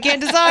don't know. I can't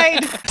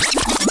decide.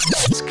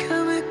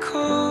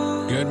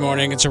 Good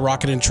morning. It's a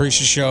Rocket and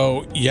Teresa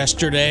show.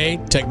 Yesterday,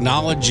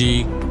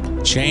 technology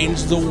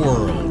changed the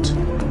world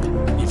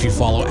if you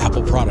follow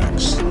Apple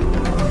products.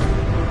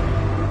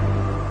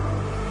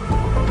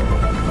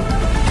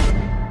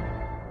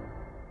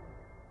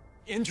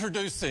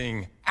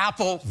 Introducing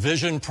Apple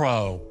Vision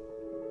Pro.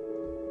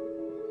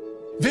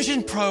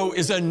 Vision Pro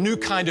is a new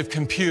kind of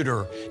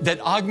computer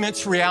that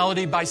augments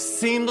reality by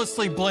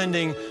seamlessly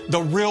blending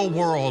the real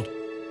world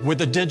with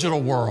the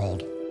digital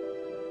world.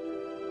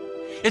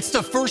 It's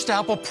the first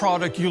Apple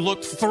product you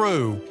look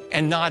through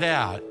and not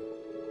at.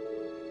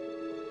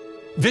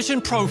 Vision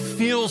Pro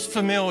feels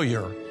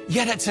familiar,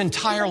 yet it's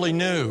entirely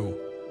new.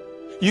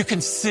 You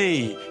can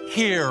see,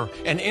 hear,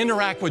 and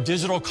interact with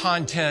digital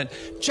content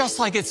just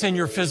like it's in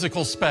your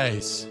physical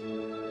space.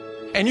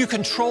 And you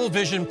control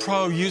Vision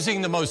Pro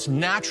using the most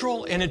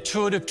natural and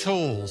intuitive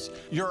tools.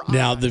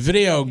 Now, the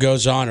video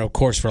goes on, of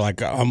course, for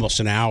like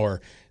almost an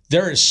hour.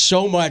 There is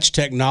so much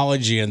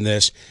technology in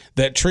this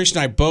that Teresa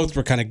and I both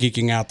were kind of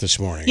geeking out this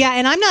morning. Yeah,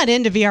 and I'm not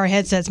into VR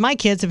headsets. My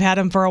kids have had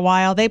them for a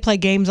while. They play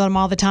games on them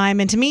all the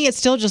time. And to me, it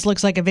still just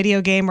looks like a video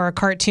game or a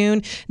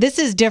cartoon. This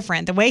is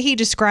different. The way he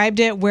described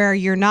it, where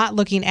you're not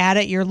looking at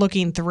it, you're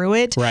looking through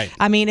it. Right.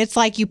 I mean, it's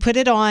like you put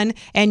it on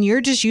and you're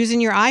just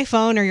using your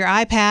iPhone or your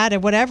iPad or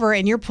whatever,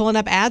 and you're pulling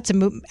up apps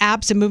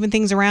and moving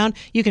things around.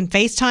 You can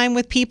FaceTime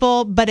with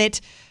people, but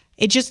it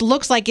just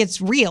looks like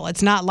it's real.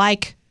 It's not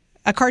like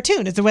a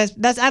cartoon. I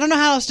don't know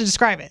how else to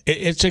describe it.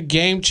 It's a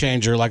game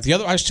changer. Like the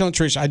other, I was telling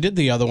Teresa, I did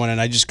the other one,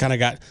 and I just kind of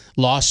got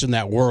lost in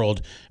that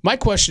world. My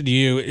question to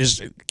you is,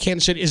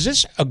 Kansas City, is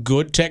this a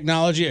good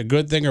technology, a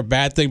good thing or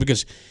bad thing?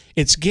 Because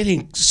it's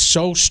getting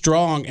so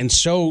strong and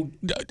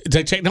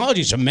the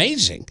technology is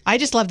amazing. I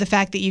just love the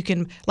fact that you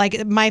can,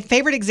 like, my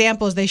favorite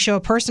example is they show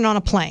a person on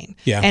a plane.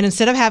 Yeah. And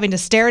instead of having to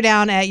stare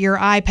down at your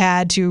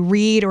iPad to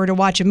read or to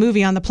watch a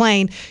movie on the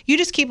plane, you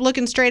just keep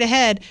looking straight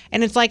ahead,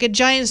 and it's like a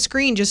giant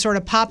screen just sort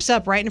of pops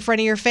up right in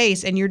front of your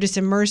face, and you're just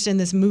immersed in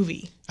this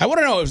movie. I want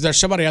to know if there's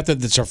somebody out there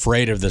that's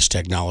afraid of this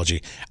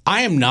technology.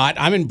 I am not.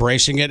 I'm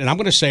embracing it, and I'm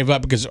going to save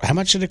up because how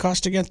much did it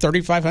cost again?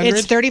 $3,500?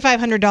 It's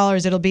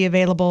 $3,500. It'll be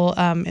available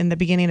in the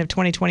beginning of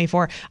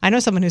 2024. I know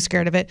someone who's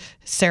scared of it.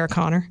 Sarah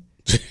Connor.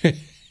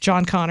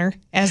 John Connor,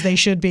 as they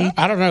should be.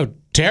 I don't know.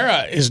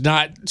 Tara is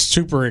not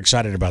super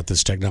excited about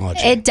this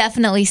technology. It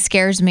definitely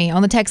scares me.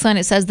 On the text line,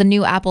 it says the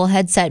new Apple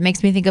headset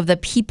makes me think of the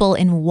people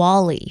in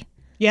WALL-E.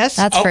 Yes.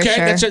 That's for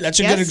sure. That's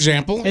a good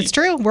example. It's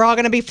true. We're all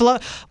going to be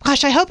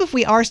Gosh, I hope if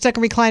we are stuck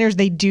in recliners,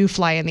 they do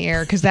fly in the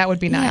air, because that would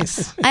be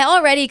nice. I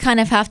already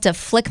kind of have to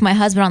flick my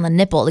husband on the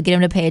nipple to get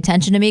him to pay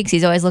attention to me because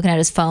he's always looking at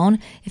his phone.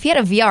 If he had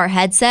a VR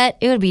headset,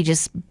 it would be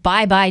just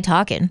bye-bye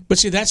talking. But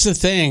see, that's the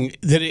thing,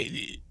 that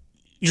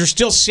you're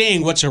still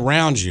seeing what's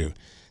around you.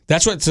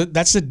 That's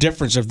the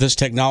difference of this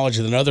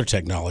technology than other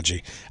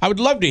technology. I would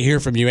love to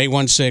hear from you,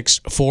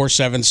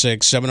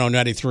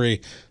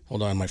 816-476-7093.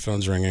 Hold on, my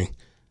phone's ringing.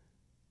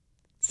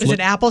 Is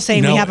it Apple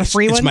saying we have a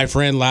free one? It's my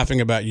friend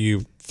laughing about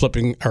you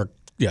flipping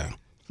your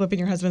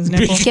husband's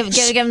nipple. give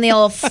him the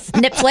old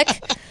nip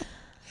flick.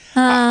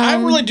 I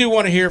really do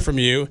want to hear from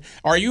you.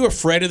 Are you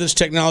afraid of this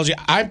technology?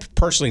 I'm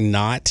personally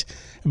not,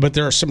 but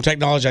there are some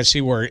technology I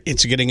see where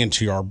it's getting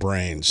into our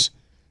brains.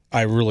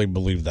 I really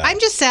believe that. I'm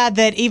just sad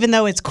that even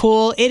though it's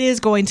cool, it is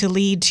going to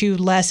lead to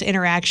less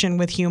interaction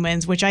with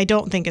humans, which I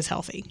don't think is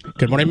healthy.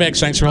 Good morning,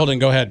 Mix. Thanks for holding.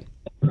 Go ahead.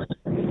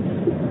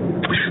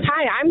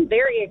 Hi, I'm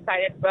very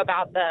excited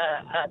about the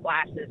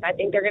glasses. I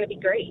think they're going to be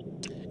great.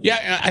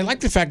 Yeah, I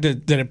like the fact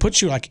that it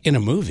puts you like in a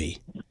movie.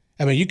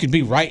 I mean, you could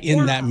be right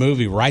in that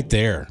movie right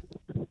there.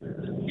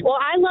 Well,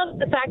 I love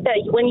the fact that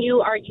when you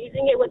are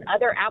using it with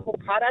other Apple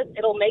products,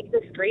 it'll make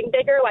the screen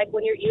bigger. Like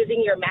when you're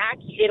using your Mac,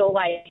 it'll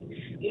like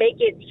make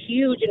it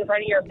huge in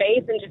front of your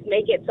face and just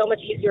make it so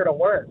much easier to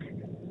work.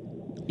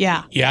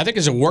 Yeah. Yeah, I think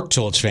as a work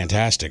tool, it's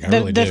fantastic. I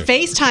really do. The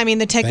FaceTiming,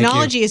 the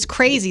technology is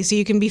crazy. So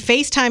you can be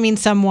FaceTiming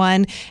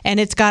someone,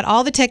 and it's got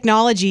all the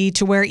technology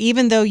to where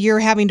even though you're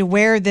having to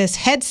wear this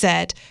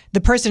headset,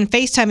 the person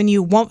FaceTiming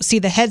you won't see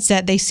the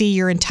headset. They see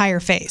your entire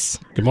face.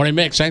 Good morning,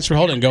 Mix. Thanks for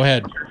holding. Go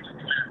ahead.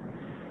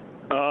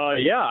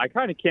 Yeah, I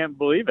kind of can't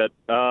believe it.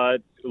 It's a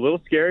little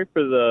scary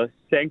for the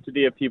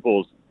sanctity of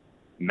people's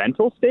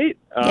mental state.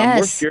 Yes.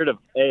 We're scared of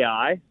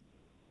AI.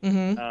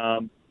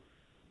 Mm-hmm.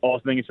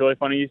 Also think it's really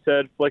funny you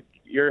said flick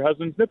your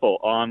husband's nipple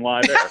on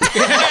live air.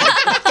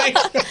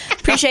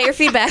 Appreciate your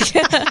feedback.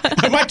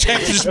 My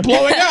text is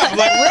blowing up. I'm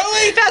like,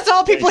 really? That's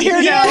all people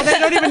here know. They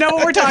don't even know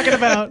what we're talking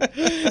about.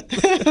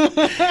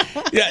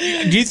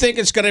 Yeah. Do you think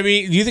it's going to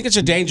be? Do you think it's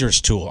a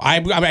dangerous tool? I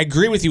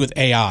agree with you with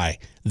AI.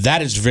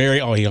 That is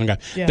very. Oh, young guy.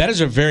 Yeah. That is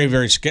a very,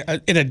 very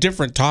in a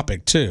different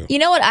topic too. You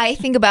know what I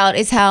think about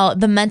is how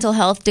the mental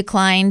health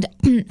declined.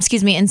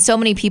 excuse me, in so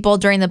many people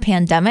during the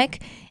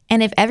pandemic.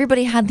 And if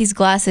everybody had these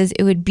glasses,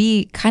 it would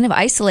be kind of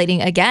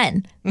isolating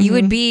again. Mm-hmm. You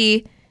would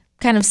be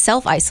kind of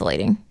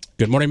self-isolating.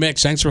 Good morning,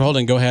 Mix. Thanks for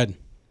holding. Go ahead.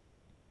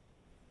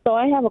 So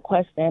I have a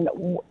question.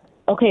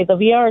 Okay, the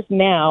VRs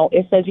now,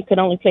 it says you can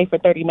only play for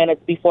 30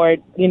 minutes before,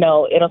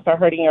 it'll start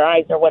hurting your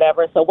eyes or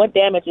whatever. So what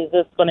damage is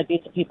this going to do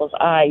to people's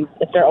eyes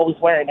if they're always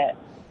wearing it?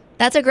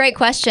 That's a great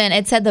question.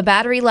 It said the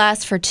battery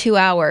lasts for 2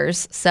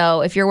 hours.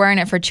 So if you're wearing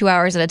it for 2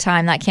 hours at a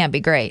time, that can't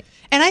be great.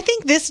 And I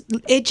think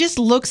it just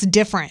looks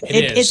different.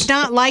 It's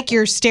not like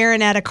you're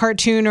staring at a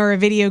cartoon or a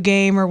video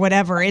game or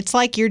whatever. It's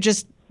like you're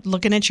just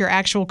looking at your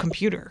actual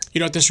computer.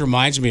 You know what this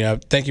reminds me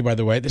of? Thank you, by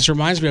the way. This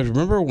reminds me of,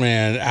 remember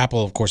when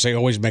Apple, of course, they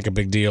always make a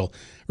big deal.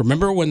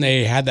 Remember when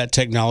they had that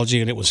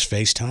technology and it was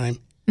FaceTime?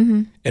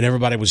 Mm-hmm. And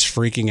everybody was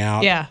freaking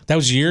out? Yeah. That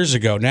was years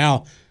ago.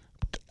 Now,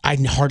 I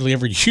hardly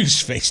ever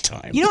use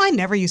FaceTime. You know, I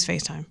never use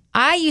FaceTime.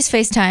 I use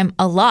FaceTime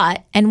a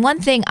lot. And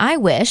one thing I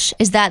wish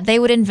is that they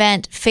would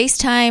invent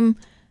FaceTime,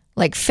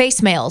 like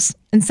face mails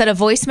instead of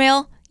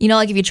voicemail. You know,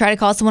 like if you try to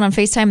call someone on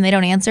FaceTime and they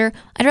don't answer,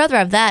 I'd rather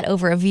have that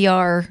over a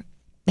VR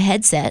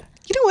headset.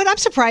 You know what? I'm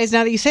surprised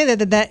now that you say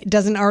that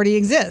doesn't already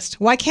exist.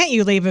 Why can't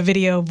you leave a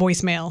video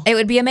voicemail? It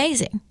would be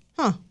amazing.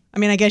 Huh. I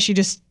mean, I guess you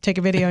just take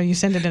a video and you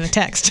send it in a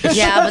text.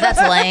 Yeah, but that's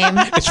lame.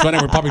 It's funny.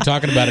 We're probably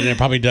talking about it, and it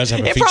probably does have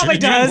a feature. It probably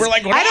does. We're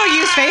like, I don't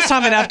use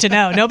FaceTime enough to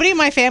know. Nobody in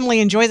my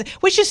family enjoys it,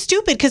 which is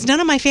stupid because none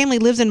of my family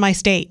lives in my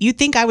state. You'd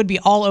think I would be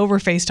all over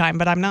FaceTime,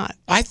 but I'm not.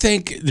 I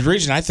think the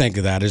reason I think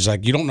of that is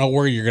like you don't know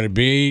where you're going to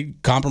be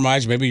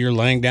compromised. Maybe you're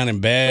laying down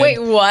in bed.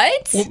 Wait,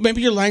 what? Well,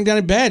 maybe you're laying down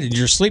in bed and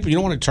you're sleeping. You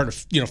don't want to turn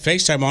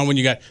FaceTime on when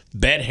you got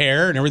bed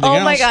hair and everything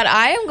else. Oh my God,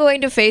 I am going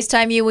to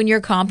FaceTime you when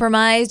you're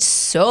compromised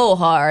so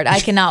hard.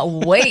 I cannot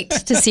wait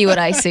to see what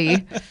I see. All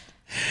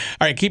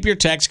right, keep your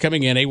text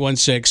coming in,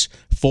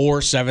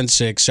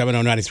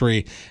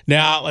 816-476-7093.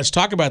 Now, let's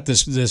talk about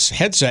this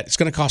headset. It's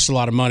going to cost a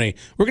lot of money.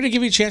 We're going to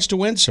give you a chance to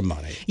win some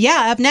money.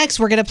 Yeah, up next,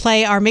 we're going to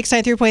play our Mix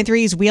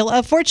 93.3's Wheel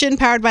of Fortune,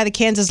 powered by the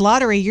Kansas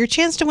Lottery. Your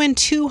chance to win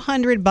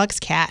 $200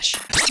 cash.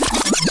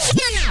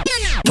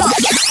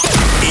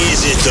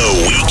 Is it the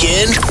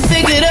weekend?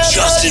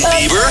 Justin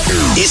Bieber?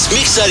 It's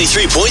Mix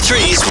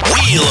 93.3's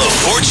Wheel of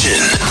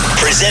Fortune,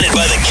 presented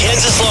by the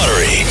Kansas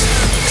Lottery.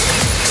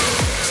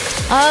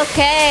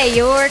 Okay,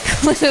 your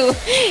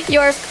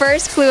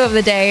first clue of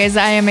the day is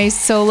I am a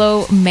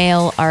solo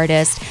male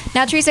artist.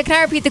 Now, Teresa, can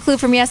I repeat the clue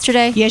from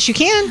yesterday? Yes, you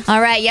can. All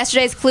right,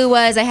 yesterday's clue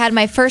was I had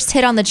my first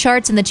hit on the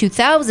charts in the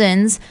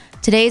 2000s.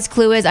 Today's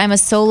clue is I'm a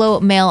solo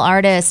male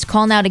artist.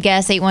 Call now to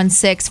guess,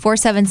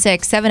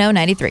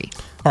 816-476-7093.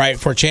 All right,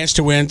 for a chance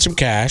to win some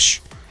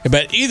cash.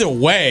 But either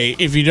way,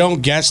 if you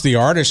don't guess the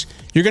artist,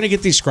 you're going to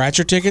get these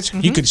scratcher tickets.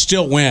 Mm-hmm. You could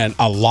still win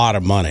a lot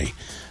of money.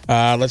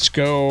 Let's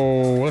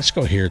go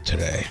here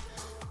today.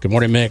 Good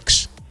morning,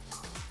 Mix.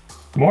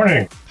 Good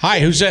morning.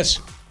 Hi, who's this?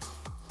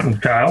 It's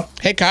Kyle.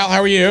 Hey, Kyle,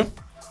 how are you?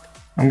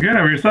 I'm good.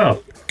 How are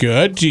yourself?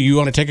 Good. Do you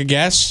want to take a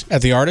guess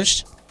at the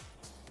artist?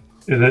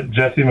 Is it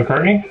Jesse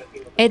McCartney?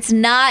 It's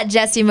not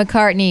Jesse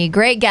McCartney.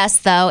 Great guess,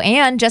 though.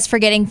 And just for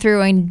getting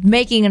through and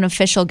making an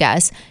official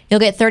guess, you'll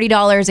get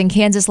 $30 in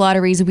Kansas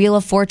Lottery's Wheel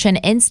of Fortune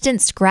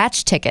instant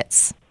scratch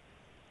tickets.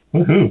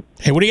 Woohoo.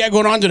 Hey, what do you got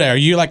going on today? Are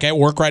you like at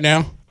work right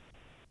now?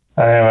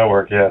 I am at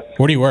work, yes.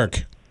 Where do you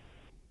work?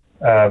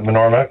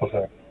 Menorah Medical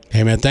Center.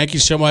 Hey, man, thank you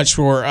so much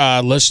for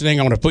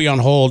listening. I'm going to put you on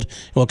hold, and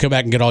we'll come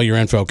back and get all your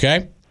info,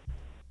 okay?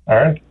 All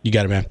right. You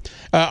got it, man.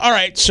 All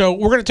right, so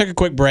we're going to take a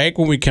quick break.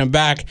 When we come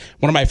back,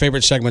 one of my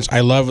favorite segments I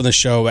love on the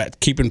show at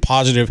keeping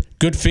positive,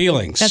 good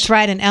feelings. That's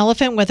right, an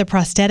elephant with a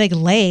prosthetic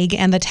leg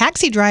and the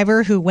taxi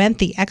driver who went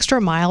the extra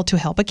mile to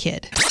help a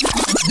kid.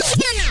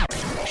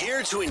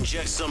 Here to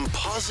inject some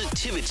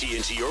positivity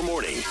into your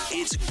morning,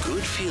 it's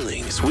Good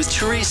Feelings with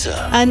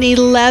Teresa. An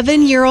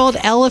 11-year-old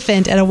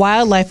elephant at a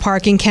wildlife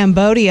park in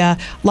Cambodia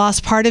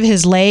lost part of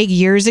his leg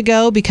years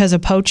ago because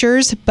of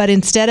poachers, but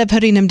instead of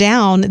putting him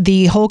down,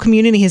 the whole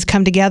community has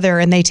come together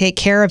and they take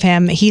care of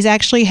him. He's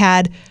actually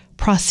had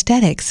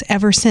prosthetics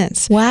ever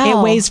since. Wow.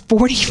 It weighs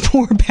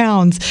 44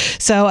 pounds.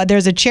 So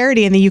there's a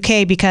charity in the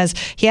UK because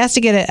he has to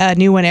get a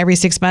new one every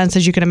 6 months,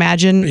 as you can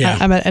imagine.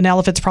 Yeah. An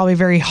elephant's probably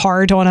very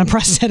hard on a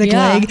prosthetic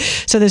leg.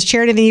 So this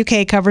charity in the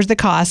UK covers the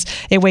cost.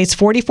 It weighs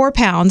 44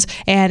 pounds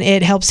and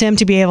it helps him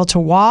to be able to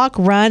walk,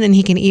 run, and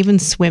he can even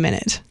swim in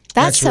it.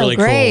 That's so really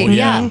great. Cool.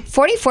 Yeah.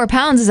 44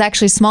 pounds is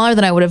actually smaller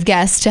than I would have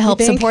guessed to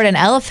help support an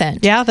elephant.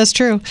 Yeah, that's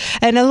true.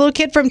 And a little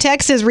kid from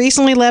Texas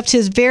recently left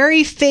his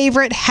very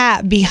favorite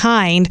hat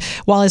behind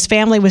while his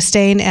family was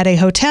staying at a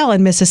hotel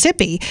in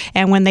Mississippi.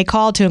 And when they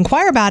called to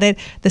inquire about it,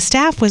 the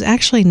staff was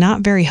actually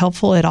not very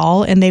helpful at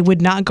all, and they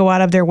would not go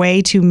out of their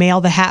way to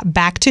mail the hat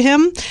back to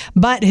him.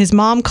 But his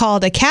mom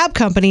called a cab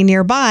company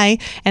nearby,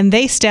 and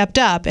they stepped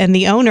up, and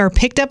the owner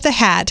picked up the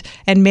hat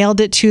and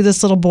mailed it to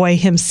this little boy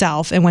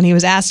himself. And when he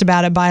was asked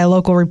about it by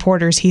local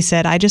reporters, he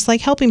said, "I just like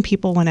helping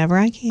people whenever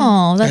I can."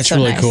 Oh, that's so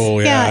really nice.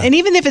 cool. Yeah, and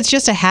even if it's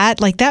just a hat,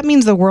 like that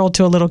means the world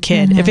to a little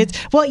kid. If it's,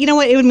 well, you know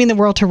what? It would mean the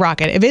world to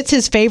Rocket. If it's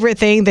his favorite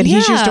thing that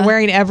he's used to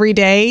wearing every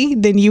day,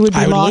 then you would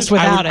be lost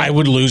without it. I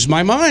would lose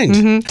my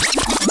mind.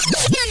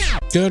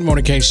 Good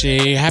morning,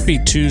 KC. Happy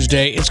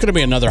Tuesday. It's going to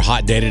be another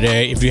hot day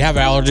today. If you have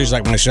allergies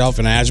like myself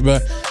and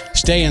asthma,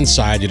 stay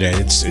inside today.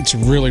 It's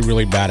really,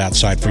 really bad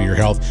outside for your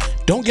health.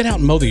 Don't get out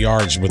and mow the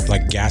yards with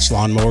like gas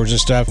lawnmowers and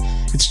stuff.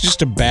 It's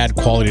just a bad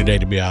quality day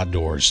to be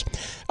outdoors.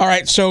 All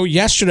right, so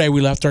yesterday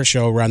we left our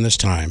show around this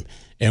time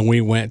and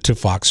we went to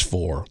Fox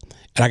 4.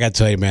 And I got to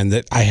tell you, man,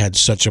 that I had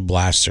such a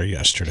blast there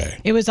yesterday.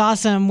 It was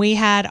awesome. We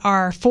had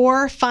our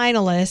 4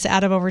 finalists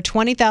out of over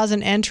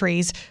 20,000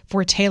 entries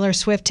for Taylor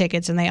Swift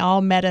tickets, and they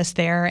all met us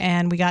there.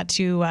 And we got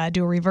to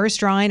do a reverse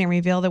drawing and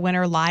reveal the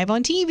winner live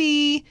on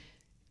TV.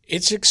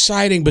 It's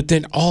exciting, but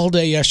then all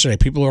day yesterday,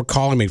 people were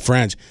calling me,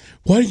 friends,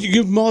 why didn't you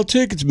give them all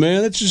tickets,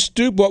 man? That's just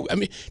stupid. I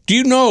mean, do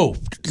you know,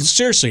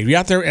 seriously, you're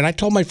out there, and I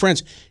told my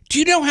friends, do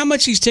you know how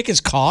much these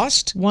tickets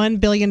cost? $1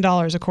 billion,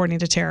 according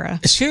to Tara.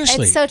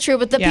 Seriously. It's so true,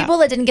 but the people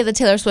that didn't get the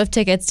Taylor Swift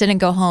tickets didn't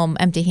go home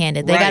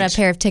empty-handed. They got a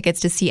pair of tickets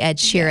to see Ed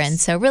Sheeran,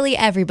 so really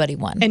everybody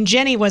won. And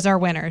Jenny was our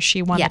winner.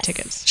 She won the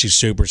tickets. She's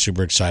super,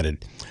 super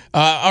excited.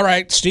 All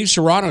right, Steve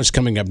Serrano is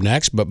coming up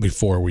next, but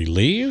before we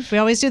leave... We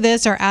always do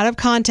this, our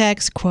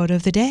out-of-context quote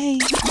of the day.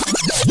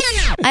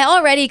 I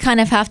already kind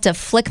of have to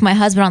flick my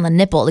husband on the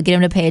nipple to get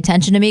him to pay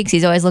attention to me because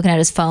he's always looking at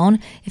his phone.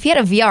 If he had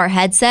a VR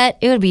headset,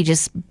 it would be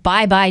just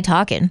bye-bye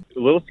talking. A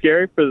little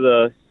scary for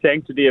the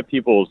sanctity of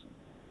people's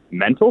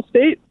mental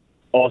state.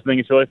 Also think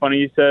it's really funny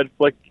you said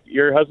flick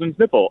your husband's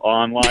nipple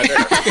on live air.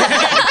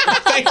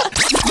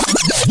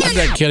 I'm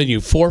not kidding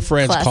you. 4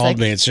 friends called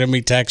me and sent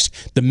me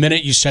texts the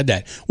minute you said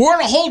that. We're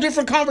in a whole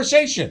different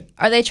conversation.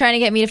 Are they trying to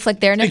get me to flick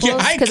their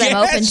nipples? Because I'm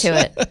open to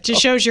it.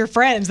 Just shows your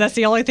friends. That's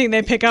the only thing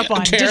they pick up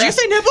on. Tara? Did you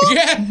say nipples?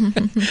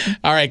 Yeah.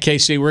 All right,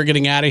 Casey, we're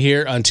getting out of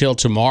here. Until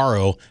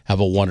tomorrow, have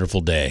a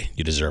wonderful day.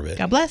 You deserve it.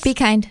 God bless. Be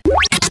kind.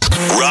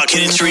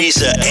 Rocket and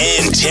Teresa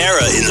and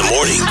Tara in the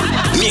morning.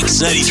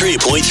 Mix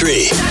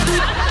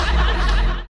 93.3.